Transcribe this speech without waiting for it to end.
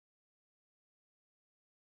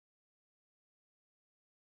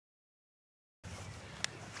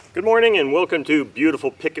Good morning and welcome to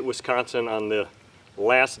beautiful Pickett, Wisconsin on the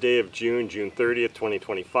last day of June, June 30th,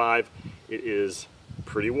 2025. It is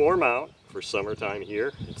pretty warm out for summertime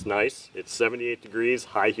here. It's nice. It's 78 degrees,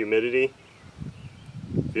 high humidity.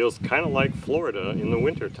 Feels kind of like Florida in the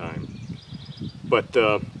winter time. But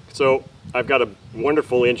so I've got a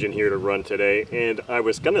wonderful engine here to run today, and I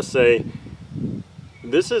was going to say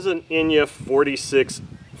this is an Enya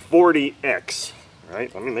 4640X.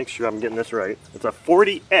 Right, let me make sure I'm getting this right. It's a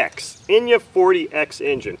 40X, Enya 40X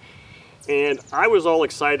engine. And I was all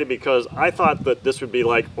excited because I thought that this would be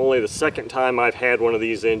like only the second time I've had one of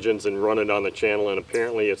these engines and run it on the channel, and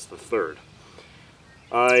apparently it's the third.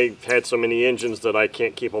 I've had so many engines that I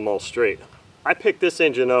can't keep them all straight. I picked this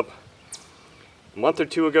engine up a month or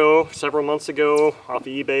two ago, several months ago, off of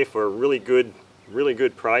eBay for a really good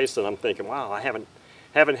price, and I'm thinking, wow, I haven't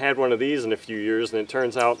had one of these in a few years, and it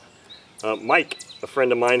turns out Mike, a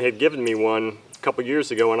friend of mine, had given me one a couple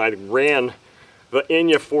years ago, and I ran the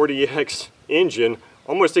Enya 40X engine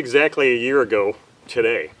almost exactly a year ago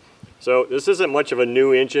today. So this isn't much of a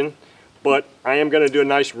new engine, but I am going to do a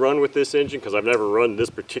nice run with this engine because I've never run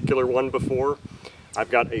this particular one before.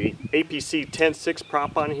 I've got a APC 10.6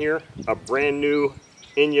 prop on here, a brand new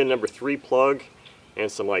Enya number 3 plug,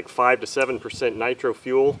 and some like 5 to 7% nitro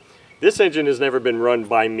fuel. This engine has never been run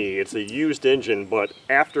by me. It's a used engine, but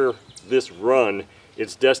after this run,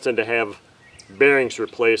 it's destined to have bearings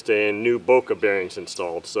replaced and new Boca bearings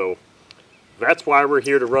installed. So that's why we're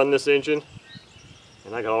here to run this engine.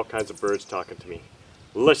 And I got all kinds of birds talking to me.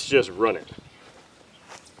 Let's just run it.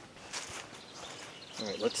 All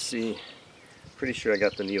right, let's see. Pretty sure I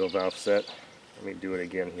got the needle valve set. Let me do it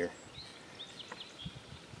again here.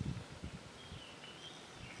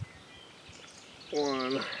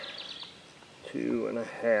 One,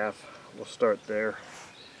 2.5. We'll start there.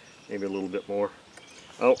 Maybe a little bit more.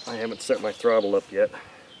 Oh, I haven't set my throttle up yet.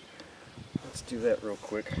 Let's do that real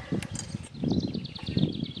quick.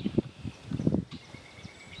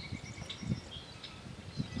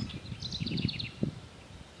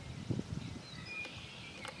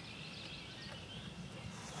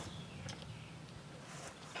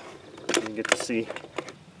 You can get to see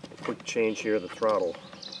a quick change here of the throttle.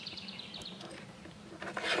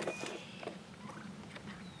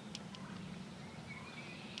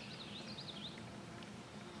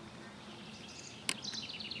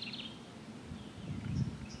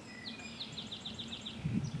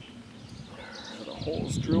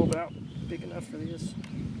 Holes drilled out big enough for this?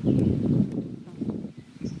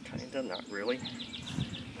 Kinda, not really.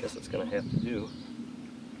 Guess it's gonna have to do.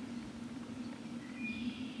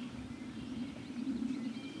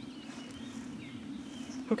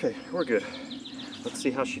 Okay, we're good. Let's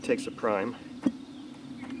see how she takes a prime.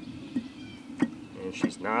 And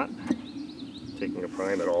she's not taking a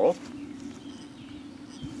prime at all.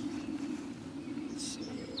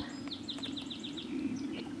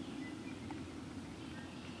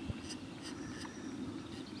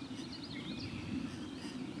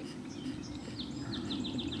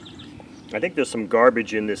 I think there's some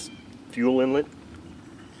garbage in this fuel inlet.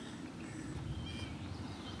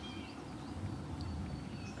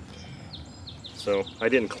 So I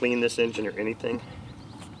didn't clean this engine or anything.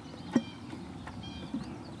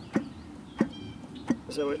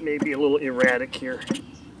 So it may be a little erratic here.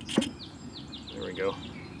 There we go.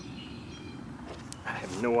 I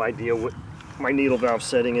have no idea what my needle valve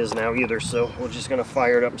setting is now either, so we're just going to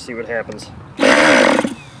fire it up and see what happens.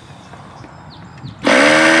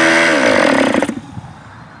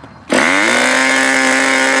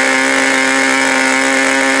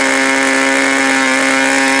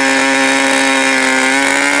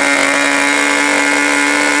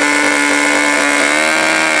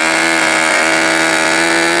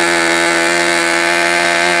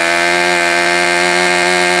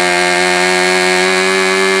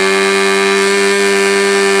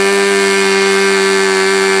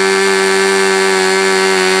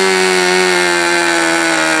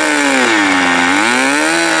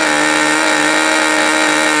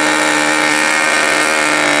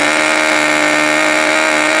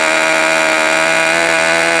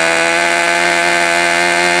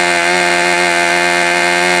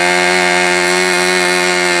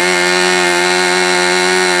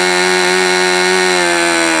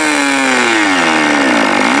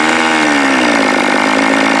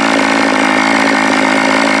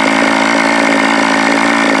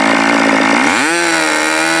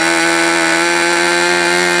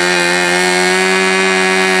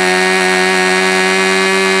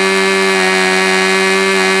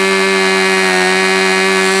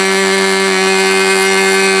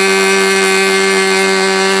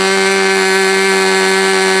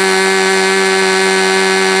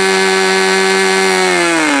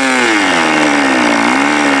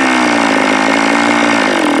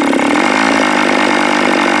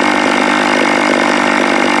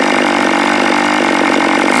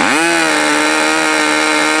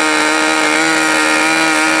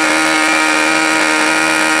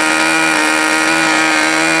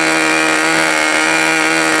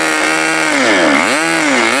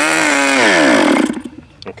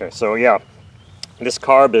 Okay, so yeah, this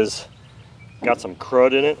carb has got some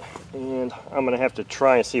crud in it, and I'm gonna have to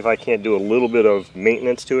try and see if I can't do a little bit of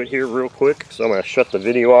maintenance to it here real quick. So I'm gonna shut the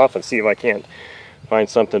video off and see if I can't find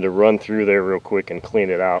something to run through there real quick and clean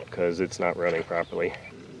it out, because it's not running properly.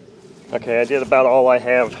 Okay, I did about all I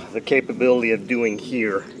have the capability of doing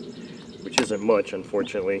here, which isn't much,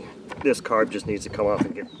 unfortunately. This carb just needs to come off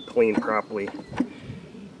and get cleaned properly.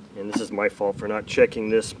 And this is my fault for not checking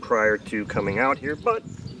this prior to coming out here, but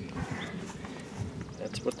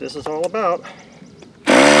that's what this is all about.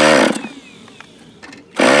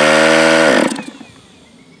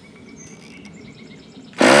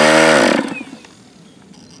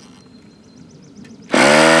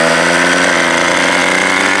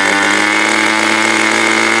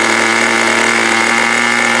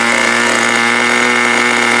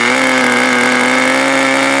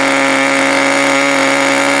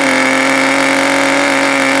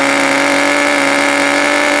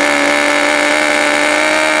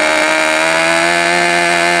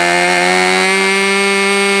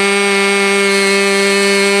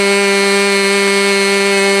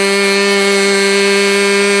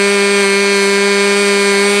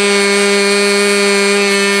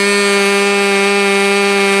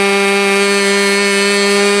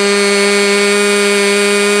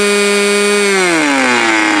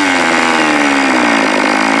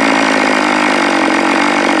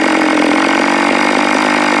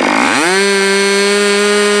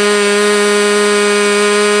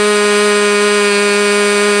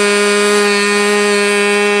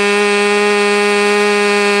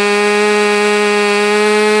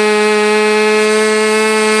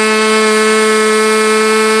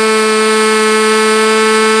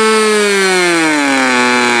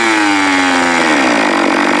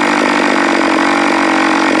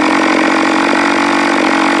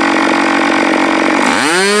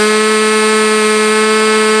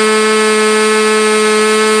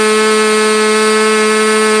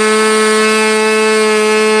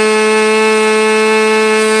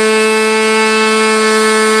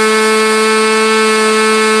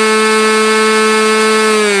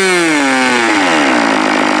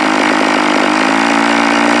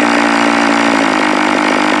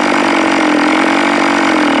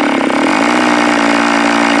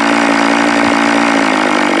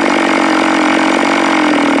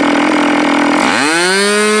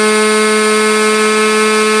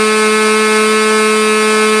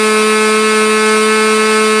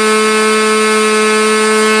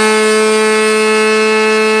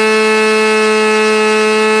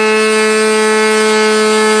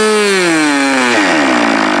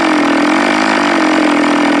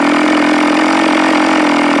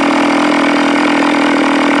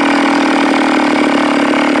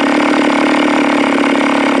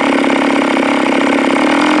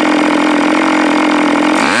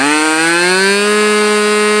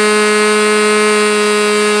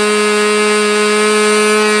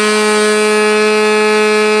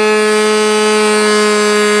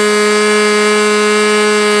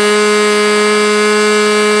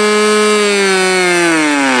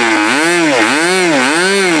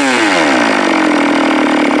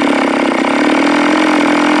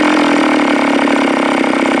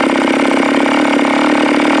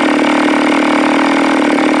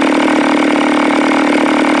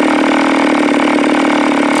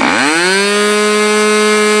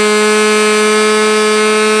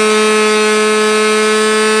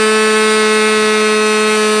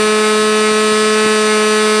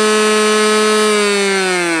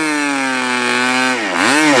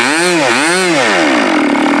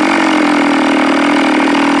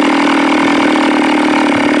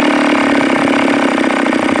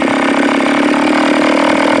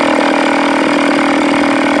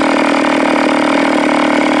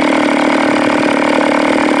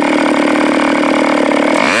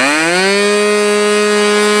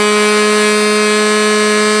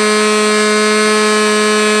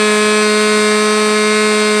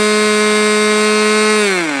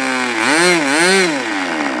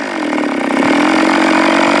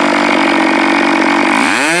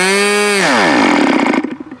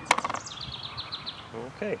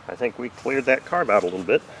 Okay, I think we cleared that carb out a little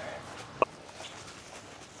bit.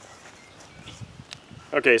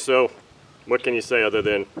 Okay, so what can you say other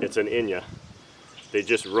than it's an Enya? They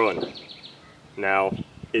just run. Now,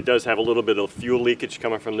 it does have a little bit of fuel leakage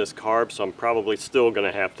coming from this carb, so I'm probably still going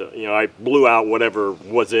to have to, you know, I blew out whatever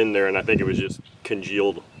was in there, and I think it was just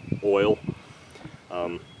congealed oil.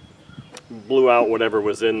 Blew out whatever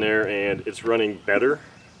was in there, and it's running better.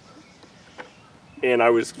 And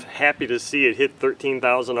I was happy to see it hit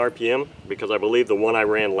 13,000 RPM, because I believe the one I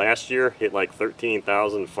ran last year hit like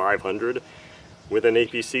 13,500. with an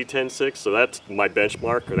APC 10.6, so that's my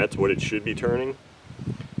benchmark, or that's what it should be turning.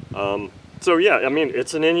 So yeah, I mean,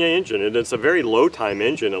 it's an Enya engine, and it's a very low time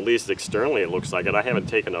engine, at least externally it looks like it. I haven't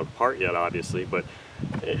taken it apart yet, obviously, but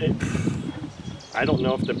I don't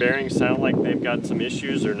know if the bearings sound like they've got some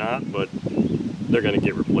issues or not, but they're going to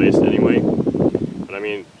get replaced anyway. But I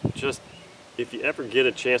mean, just if you ever get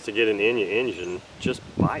a chance to get an Enya engine, just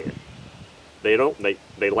buy it.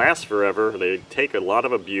 They last forever, they take a lot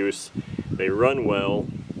of abuse, they run well.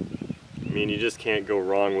 I mean, you just can't go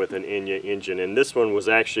wrong with an Enya engine, and this one was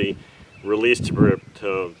actually released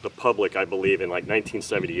to the public, I believe, in like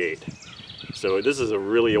 1978. So this is a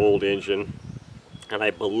really old engine, and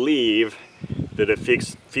I believe that it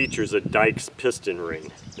features a Dykes piston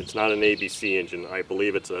ring. It's not an ABC engine. I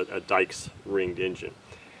believe it's a Dykes ringed engine.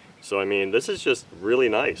 So I mean, this is just really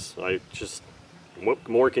nice. What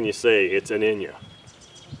more can you say? It's an Enya.